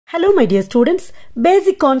Hello my dear students,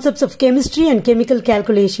 basic concepts of chemistry and chemical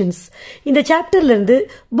calculations. In the chapter lende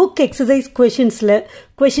book exercise questions la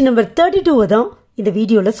question number 32 தான் இந்த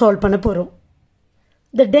வீடியோல solve பண்ண போறோம்.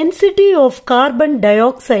 The density of carbon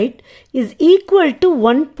dioxide is equal to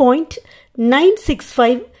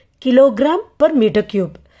 1.965 kilogram per meter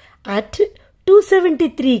cube at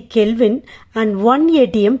 273 Kelvin and 1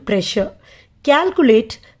 atm pressure.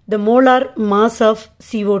 Calculate the molar mass of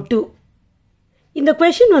CO2. இந்த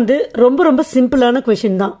question ரொம்ப சிம்பிளான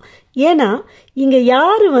question தான். ஏன்னா இங்க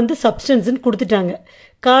யாரு சப்ஸ்டன்ஸ்ன்னு கொடுத்துட்டாங்க,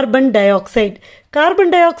 carbon di oxide.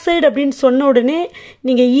 Carbon di oxide அப்படின்னு சொன்ன உடனே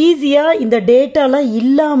நீங்க ஈஸியா இந்த டேட்டாலாம்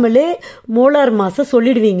இல்லாமலே மோலார் மாஸை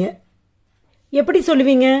சொல்லிடுவீங்க. எப்படி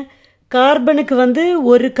சொல்லுவீங்க? கார்பனுக்கு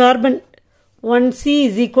ஒரு carbon 1C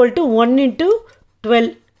is equal to 1 into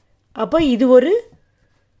 12. அப்போ இது ஒரு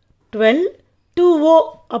 12. 2O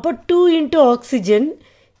அப்போ 2 into oxygen.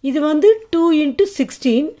 இது 2 into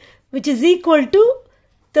 16 which is equal to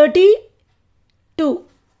 32.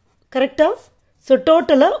 கரெக்டா? ஸோ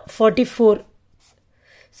டோட்டலாக 44.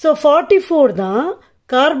 ஸோ 44 தான்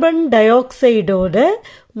கார்பன் டை ஆக்சைடோட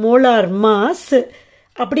மோலார் மாஸ்.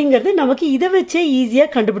 அப்படிங்கிறது நமக்கு இதை வச்சே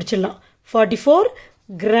ஈஸியாக கண்டுபிடிச்சிடலாம். 44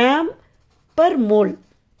 கிராம் பர் மோல்.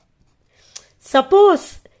 சப்போஸ்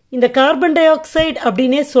இந்த கார்பன் டை ஆக்சைடு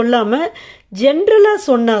அப்படின்னே சொல்லாமல் ஜென்ரலாக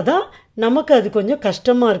சொன்னாதான் நமக்கு அது கொஞ்சம்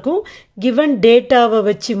கஷ்டமாக இருக்கும். கிவன் டேட்டாவை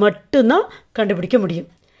வச்சு மட்டும்தான் கண்டுபிடிக்க முடியும்.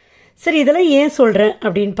 சரி, இதெல்லாம் ஏன் சொல்கிறேன்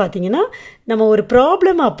அப்படின்னு பார்த்தீங்கன்னா, நம்ம ஒரு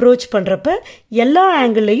ப்ராப்ளம் அப்ரோச் பண்ணுறப்ப எல்லா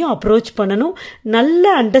ஆங்கிள்லையும் அப்ரோச் பண்ணணும்,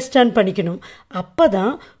 நல்லா அண்டர்ஸ்டாண்ட் பண்ணிக்கணும். அப்போ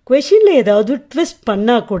தான் கொஷினில் ஏதாவது ட்விஸ்ட்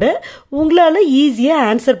பண்ணால் கூட உங்களால் ஈஸியாக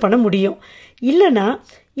ஆன்சர் பண்ண முடியும். இல்லைனா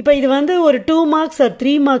இப்போ இது ஒரு 2 மார்க்ஸ் ஆர்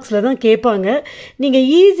 3 மார்க்ஸில் தான் கேட்பாங்க. நீங்கள்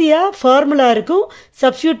ஈஸியாக ஃபார்முலா இருக்கும்,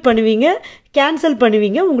 சப்ஸ்டியூட் பண்ணுவீங்க, கேன்சல்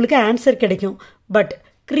பண்ணுவீங்க, உங்களுக்கு ஆன்சர் கிடைக்கும். பட்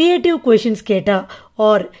கிரியேட்டிவ் கொஷின்ஸ் கேட்டால்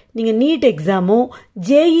ஆர் நீங்கள் நீட் எக்ஸாமோ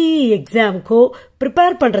ஜேஇஇ எக்ஸாமுக்கோ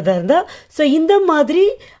ப்ரிப்பேர் பண்ணுறதா இருந்தால், ஸோ இந்த மாதிரி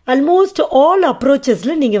ஆல்மோஸ்ட் ஆல்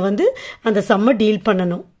அப்ரோச்சஸில் நீங்கள் அந்த சம்மை டீல்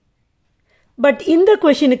பண்ணணும். பட் இந்த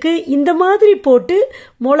கொஷினுக்கு இந்த மாதிரி போட்டு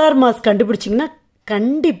மோலார் மாஸ் கண்டுபிடிச்சிங்கன்னா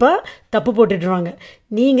கண்டிப்பாக தப்பு போட்டுடுவாங்க.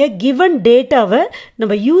 நீங்கள் கிவன் டேட்டாவை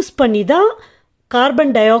நம்ம யூஸ் பண்ணி தான்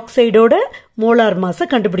கார்பன் டை ஆக்சைடோட மோலார் மாஸை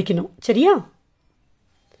கண்டுபிடிக்கணும். சரியா?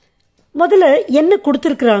 முதல்ல என்ன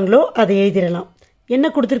கொடுத்துருக்குறாங்களோ அதை எழுதிடலாம். என்ன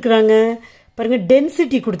கொடுத்துருக்குறாங்க பாருங்க,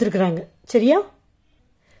 டென்சிட்டி கொடுத்துருக்குறாங்க. சரியா?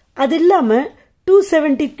 அது இல்லாமல்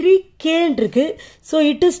 273 K இருக்கு. So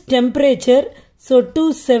it is temperature. So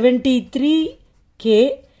 273 K.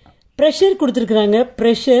 Pressure கொடுத்துருக்குறாங்க,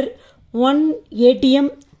 ப்ரெஷர் 1 atm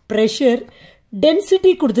pressure.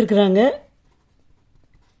 Density கொடுத்துருக்குறாங்க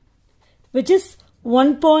which is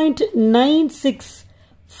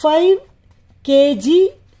 1.965 kg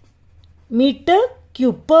meter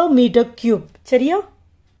cube per meter cube. சரியா?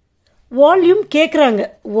 வால்யூம் கேட்குறாங்க,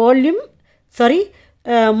 வால்யூம்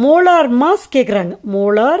மோலார் மாஸ் கேட்குறாங்க,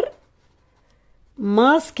 மோலார்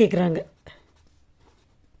மாஸ் கேட்குறாங்க.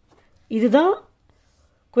 இதுதான்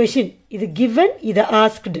கொஷின். இது கிவன், இது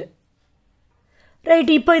ஆஸ்க்டு. ரைட்,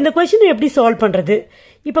 இப்போ இந்த கொஷினை எப்படி சால்வ் பண்ணுறது?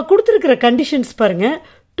 இப்போ கொடுத்துருக்கிற கண்டிஷன்ஸ் பாருங்க.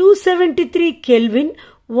 273 கெல்வின்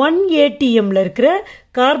 1 atmல இருக்கிற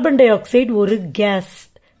கார்பன் டை ஆக்சைடு ஒரு கேஸ்.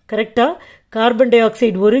 கரெக்டா? கார்பன் டை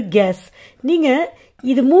ஆக்சைடு ஒரு கேஸ். நீங்கள்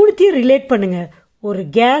இது மூணுத்தையும் ரிலேட் பண்ணுங்க. ஒரு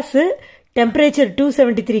கேஸு, டெம்பரேச்சர்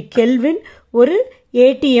 273 கெல்வின், ஒரு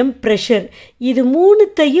ஏடிஎம் ப்ரெஷர். இது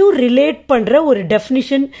மூணுத்தையும் ரிலேட் பண்ணுற ஒரு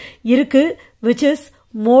டெஃபினிஷன் இருக்கு, which is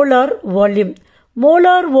molar volume.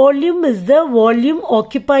 Molar volume is the volume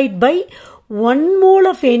occupied by 1 mole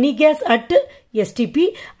of any gas at STP.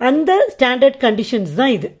 and the standard conditions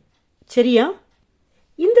தான் இது. சரியா?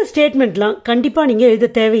 இந்த ஸ்டேட்மெண்ட்லாம் கண்டிப்பாக நீங்கள்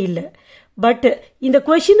எழுத தேவையில்லை. பட் இந்த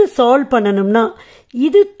கொஷினை சால்வ் பண்ணணும்னா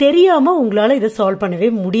இது தெரியாமல் உங்களால் இதை சால்வ் பண்ணவே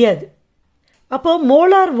முடியாது. அப்போ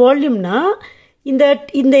மோலார் வால்யூம்னா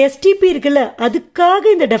இந்த எஸ்டிபி இருக்குல்ல, அதுக்காக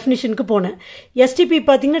இந்த டெஃபினிஷனுக்கு போனேன். எஸ்டிபி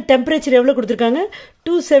பார்த்தீங்கன்னா டெம்பரேச்சர் எவ்வளோ கொடுத்துருக்காங்க?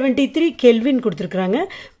 273 கெல்வின் கொடுத்துருக்குறாங்க.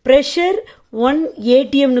 ப்ரெஷர் 1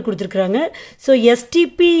 atmனு கொடுத்துருக்குறாங்க. ஸோ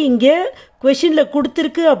எஸ்டிபி இங்கே கொஷினில்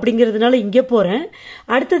கொடுத்துருக்கு அப்படிங்கிறதுனால இங்கே போகிறேன்.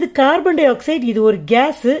 அடுத்தது கார்பன் டை ஆக்சைடு, இது ஒரு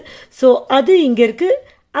கேஸு. ஸோ அது இங்கே இருக்குது,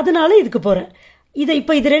 அதனால இதுக்கு போகிறேன்.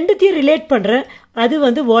 இப்போ இது ரெண்டுத்தையும் ரிலேட் பண்ணுறேன். அது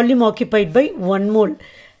வால்யூம் ஆக்கியபைட் பை 1 மோல்.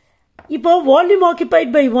 இப்போ வால்யூம் ஆக்கியபைட்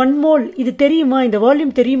பை 1 மோல் இது தெரியுமா? இந்த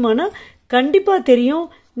வால்யூம் தெரியுமானா கண்டிப்பாக தெரியும்.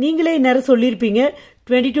 நீங்களே நேரம் சொல்லியிருப்பீங்க,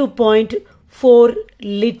 22.4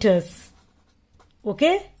 லிட்டர்ஸ்.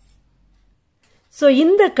 ஓகே, ஸோ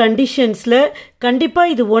இந்த கண்டிஷன்ஸில்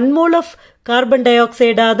கண்டிப்பாக இது 1 மோல் ஆஃப் கார்பன் டை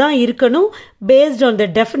ஆக்சைடாக தான் இருக்கணும், based on the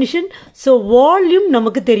definition. So volume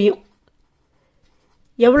நமக்கு தெரியும்.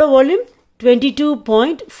 எவ்வளோ வால்யூம்?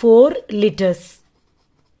 22.4 liters.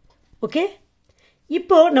 ஓகே,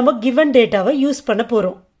 இப்போ நம்ம கிவன் டேட்டாவை யூஸ் பண்ண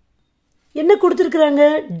போகிறோம். என்ன கொடுத்துருக்குறாங்க?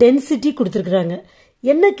 டென்சிட்டி கொடுத்துருக்குறாங்க.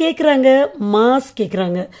 என்ன கேட்குறாங்க? மாஸ்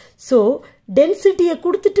கேட்குறாங்க. ஸோ டென்சிட்டியை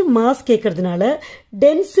கொடுத்துட்டு மாஸ் கேட்கறதுனால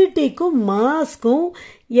டென்சிட்டிக்கும் மாஸ்க்கும்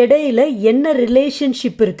இடையில என்ன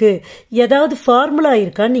ரிலேஷன்ஷிப் இருக்கு, ஏதாவது ஃபார்முலா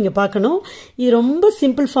இருக்கான்னு நீங்க பார்க்கணும். இது ரொம்ப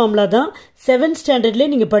சிம்பிள் ஃபார்முலா தான். 7th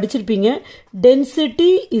ஸ்டாண்டர்ட்லேயே நீங்க படிச்சிருப்பீங்க.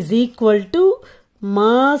 Density is equal to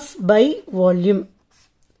mass by volume.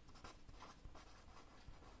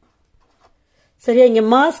 சரியா? இங்க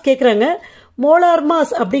மாஸ் கேட்குறாங்க. மோலார்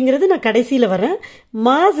மாஸ் அப்படிங்கிறது நான் கடைசியில் வரேன்.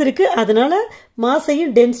 மாஸ் இருக்கு, அதனால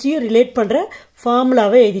மாஸையும் டென்சிட்டியும் ரிலேட் பண்ற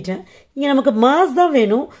ஃபார்முலாவை எழுதிட்டேன். இங்க நமக்கு மாஸ் தான்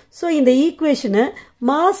வேணும். ஸோ இந்த ஈக்குவேஷனை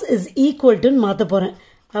மாஸ் இஸ் ஈக்குவல் டுன்னு மாற்ற போறேன்.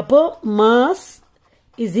 அப்போ மாஸ்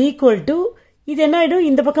இஸ் ஈக்குவல் டு, இது என்ன ஆயிடும்?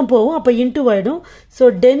 இந்த பக்கம் போகும், அப்போ இன்டூ ஆயிடும். So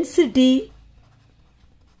density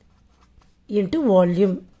into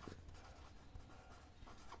volume.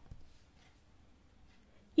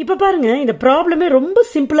 இப்ப பாருங்க, இந்த ப்ராப்ளமே ரொம்ப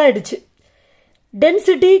சிம்பிளா ஆயிடுச்சு.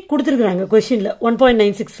 டென்சிட்டி கொடுத்துருக்காங்க கொஸ்டின்ல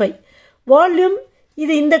 1.965. வால்யூம்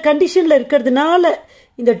இது இந்த கண்டிஷன்ல இருக்கிறதுனால,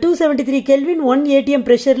 இந்த 273 கெல்வின் 1 atm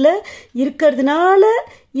பிரஷர்ல இருக்கிறதுனால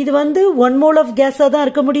இது 1 மோல் ஆஃப் கேஸா தான்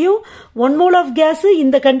இருக்க முடியும். 1 மோல் ஆஃப் கேஸ்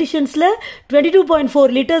இந்த கண்டிஷன்ஸ்ல 22.4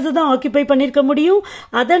 லிட்டர்ஸ் தான் ஆக்கியூபை பண்ணிருக்க முடியும்.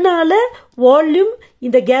 அதனால வால்யூம்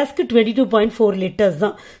இந்த கேஸ்க்கு 22.4 லிட்டர்ஸ்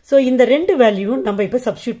தான். ஸோ இந்த ரெண்டு வேல்யூவும் நம்ம இப்ப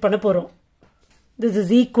சப்ஸ்டியூட் பண்ண போறோம். This is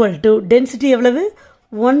equal to density எவ்வளவு?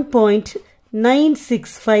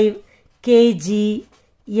 1.965 kg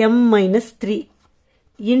m-3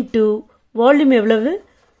 into volume எவ்வளவு?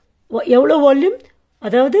 எவ்வளவு வால்யூம்?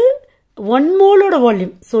 அதாவது 1 மோலோட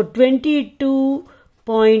வால்யூம். ஸோ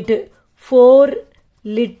 22.4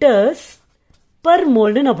 லிட்டர்ஸ் பர்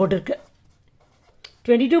மோல்னு நான் போட்டிருக்கேன்.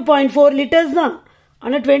 22.4 லிட்டர்ஸ் தான்.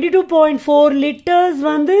 ஆனால் 22.4 லிட்டர்ஸ்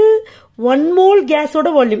 1 மோல் கேஸோட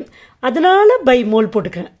வால்யூம், அதனால பை மோல்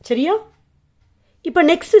போட்டுக்கிறேன். சரியா? இப்போ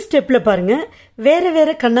நெக்ஸ்ட் ஸ்டெப்ல பாருங்க, வேற வேற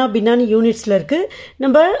கண்ணா பின்னான்னு யூனிட்ஸ்ல இருக்கு.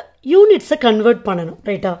 நம்ம யூனிட்ஸை கன்வெர்ட் பண்ணணும்.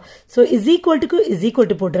 ரைட்டா? ஸோ இஸ் ஈக்குவல்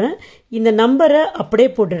டு போடுறேன். இந்த நம்பரை அப்படியே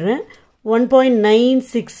போட்டுடுறேன்.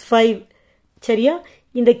 1.965. சரியா?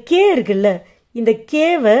 இந்த கே இருக்குல்ல, இந்த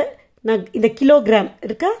கேவை நான் இந்த கிலோகிராம்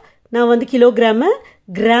இருக்கா, நான் கிலோகிராம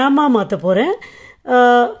கிராமா மாற்ற போறேன்.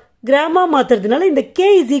 கிராமா மாத்துறதுனால இந்த k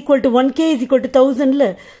is equal to 1k is equal to 1000ல.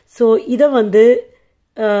 So இதை 1000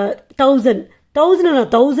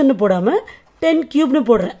 நான் 1000 போடாம 10 கியூப்னு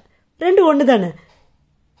போடுறேன். ரெண்டு ஒன்று தானே.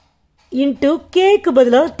 இன்ட்டு கேக்கு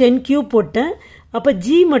பதிலாக 10 கியூப் போட்டேன். அப்போ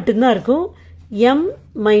ஜி மட்டும்தான் இருக்கும்,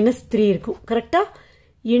 m-3 இருக்கும். கரெக்டா?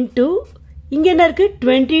 இன்ட்டு இங்க என்ன இருக்கு?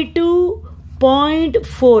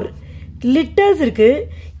 22.4 லிட்டர்ஸ் இருக்கு.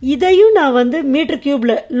 இதையும் நான் மீட்டர்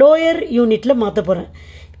கியூப்ல லோயர் யூனிட்ல மாற்ற போறேன்.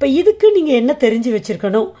 இப்ப இதுக்கு நீங்க என்ன தெரிஞ்சு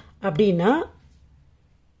வச்சிருக்கணும் அப்படின்னா,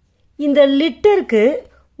 இந்த லிட்டருக்கு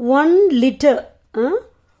 1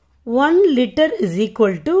 litre is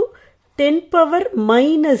equal to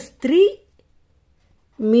 10⁻³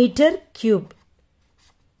 metre cube.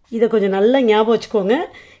 இதை கொஞ்சம் நல்லா ஞாபகம் வச்சுக்கோங்க.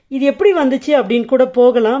 இது எப்படி வந்துச்சு அப்படின்னு கூட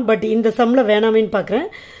போகலாம், பட் இந்த சம்ல வேணாமேன்னு பார்க்குறேன்.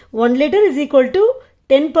 1 litre is equal to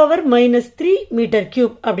 10⁻³ metre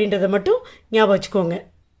cube அப்படின்றத மட்டும் ஞாபகம் வச்சுக்கோங்க.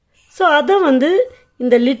 ஸோ அதை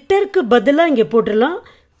இந்த லிட்டருக்கு பதிலாக இங்கே போட்டுடலாம்.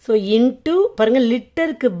 ஸோ இன்ட்டு பாருங்க,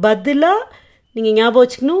 லிட்டருக்கு பதிலாக நீங்கள் ஞாபகம்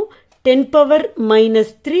வச்சுக்கணும்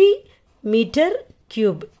 10⁻³ மீட்டர்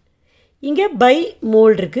கியூப். இங்கே பை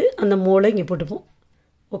மோல் இருக்கு, அந்த மோலை இங்கே போட்டுப்போம்.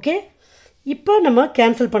 ஓகே, இப்போ நம்ம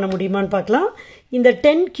கேன்சல் பண்ண முடியுமான்னு பார்க்கலாம். இந்த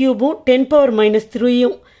 10 கியூபும் 10⁻³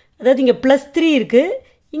 அதாவது இங்கே +3 இருக்கு,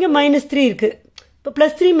 இங்கே -3 இருக்கு. இப்போ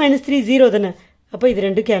 +3 -3 0 தானே. அப்போ இது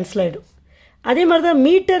ரெண்டும் கேன்சல் ஆகிடும். அதே மாதிரி தான்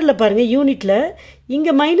மீட்டரில் பாருங்க, யூனிட்ல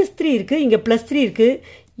இங்கே -3 இருக்கு, இங்கே +3 இருக்கு,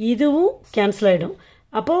 இதுவும் கேன்சல் ஆகிடும்.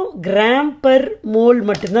 அப்போ கிராம் பர் மோல்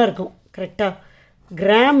மட்டும்தான் இருக்கும். கரெக்டா?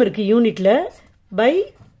 கிராம் இருக்கு யூனிட்ல, பை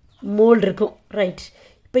மோல் இருக்கும். ரைட்.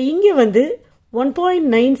 இப்போ இங்கே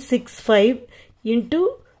 1.965 இன்ட்டு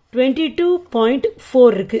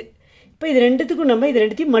 22.4 இருக்கு. இப்போ இது ரெண்டுத்துக்கும் நம்ம இது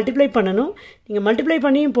ரெண்டுத்தையும் மல்டிப்ளை பண்ணணும். நீங்கள் மல்டிப்ளை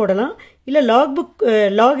பண்ணியும் போடலாம், இல்லை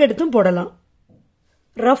லாக் எடுத்தும் போடலாம்.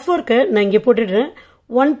 ரஃப் ஒர்க்கை நான் இங்கே போட்டுடுறேன்.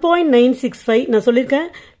 1.965 நான் சொல்லியிருக்கேன்,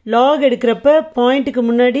 லாக் எடுக்கிறப்ப பாயிண்ட்டுக்கு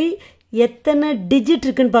முன்னாடி எத்தனை டிஜிட்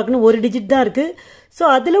இருக்குன்னு பார்க்கணும். ஒரு டிஜிட் தான் இருக்கு. ஸோ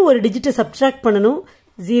அதில் ஒரு டிஜிட்டை சப்ட்ராக்ட் பண்ணணும்,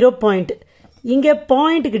 0. இங்கே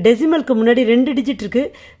பாயிண்ட்டுக்கு டெசிமலுக்கு முன்னாடி 2 டிஜிட் இருக்கு,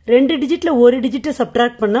 2 டிஜிட்ல ஒரு டிஜிட்டை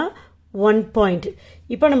சப்ட்ராக்ட் பண்ணா 1 பாயிண்ட்.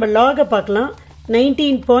 இப்போ நம்ம லாகை பார்க்கலாம்.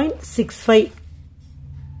 19.65.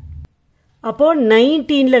 அப்போ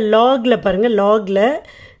 19ல லாக்ல பாருங்க, லாக்ல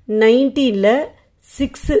 19ல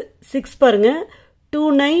 6 பாருங்க,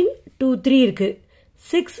 2923 இருக்கு.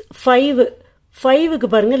 6 5க்கு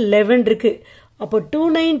பாருங்க 11 இருக்கு. அப்போ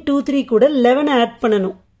 2923 கூட 11 ஆட்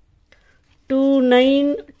பண்ணணும்.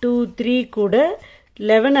 2923 கூட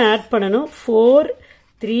 11 ஆட் பண்ணணும்.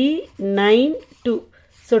 4392.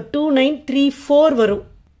 ஸோ 2934 வரும்.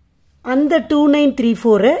 அந்த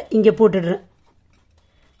 2934 இங்கே போட்டுடுறேன்.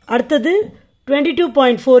 அடுத்தது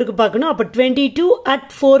 22.4க்கு பார்க்கணும். அப்போ 22 at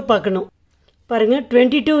 4 பார்க்கணும். பாருங்க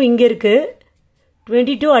 22 இங்கே இருக்கு.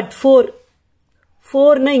 22 at 4.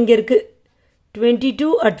 4னா இங்கே இருக்கு. 22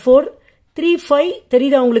 at 4. 35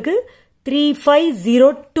 தெரியுதா உங்களுக்கு?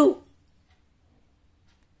 3502.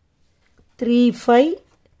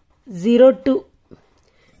 3502.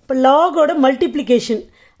 இப்போ லாகோட மல்டிப்ளிகேஷன்,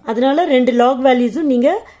 அதனால ரெண்டு லாக் வேல்யூஸும்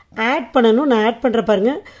நீங்கள் ஆட் பண்ணணும். நான் ஆட் பண்ணுற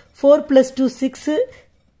பாருங்க. 4 + 2 6,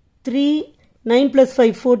 3, 9 +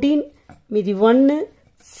 5 14, மீதி 1,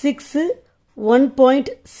 6,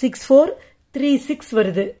 1.64, 36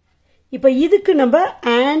 வருது. இப்போ இதுக்கு நம்ம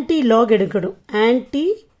ஆன்டி லாக் எடுக்கணும். Anti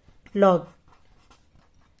lock.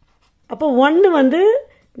 அப்போ 1 வந்து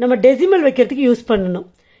நம்ம டெசிமல் வைக்கிறதுக்கு யூஸ் பண்ணணும்.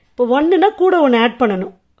 இப்போ 1னா கூட 1 ஆட்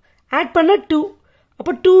பண்ணணும். ஆட் பண்ணால் 2.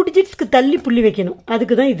 அப்போ 2 டிஜிட்ஸ்க்கு தள்ளி புள்ளி வைக்கணும்.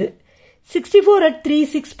 அதுக்கு தான் இது. 64 at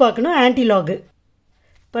 36 பார்க்கணும். ஆன்டி லாகு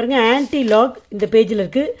பாருங்க. ஆன்டி லாக் இந்த பேஜில்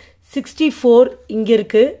இருக்கு. 64 இங்கே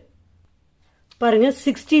இருக்கு. பாருங்க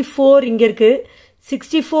 64 இங்கே இருக்கு.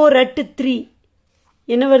 64 at 3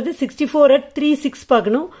 என்ன வருது? 64 at 36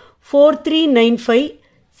 பார்க்கணும். 4395.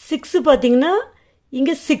 6 பார்த்தீங்கன்னா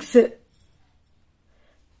இங்கே 6.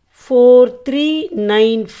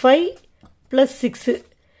 4395 + 6.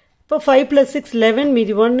 இப்போ 5 + 6 11,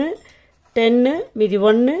 மீதி 1, 10, மீதி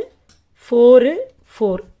 1, 4,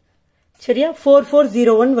 4. சரியா?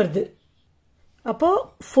 4401 வருது. அப்போ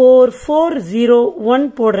 4401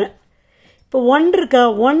 போடுறேன். இப்போ 1 இருக்கா?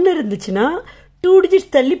 1 இருந்துச்சுன்னா 2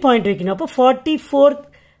 டிஜிட்ஸ் தள்ளி பாயிண்ட் வைக்கணும். அப்போ 44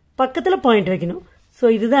 பக்கத்தில் பாயிண்ட் வைக்கணும். ஸோ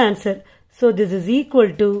இதுதான் answer. So this is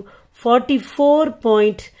equal to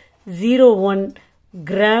 44.01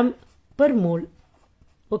 g/mol.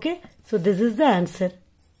 Okay, so this is the answer.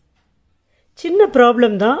 சின்ன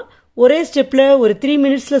ப்ராப்ளம் தான். ஒரே ஸ்டெப்பில் ஒரு 3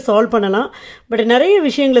 மினிட்ஸில் சால்வ் பண்ணலாம். பட் நிறைய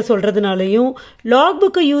விஷயங்களை சொல்கிறதுனாலையும் லாக்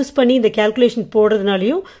புக்கை யூஸ் பண்ணி இந்த கேல்குலேஷன்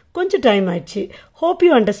போடுறதுனாலையும் கொஞ்சம் டைம் ஆயிடுச்சு. Hope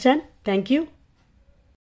you understand. தேங்க்யூ.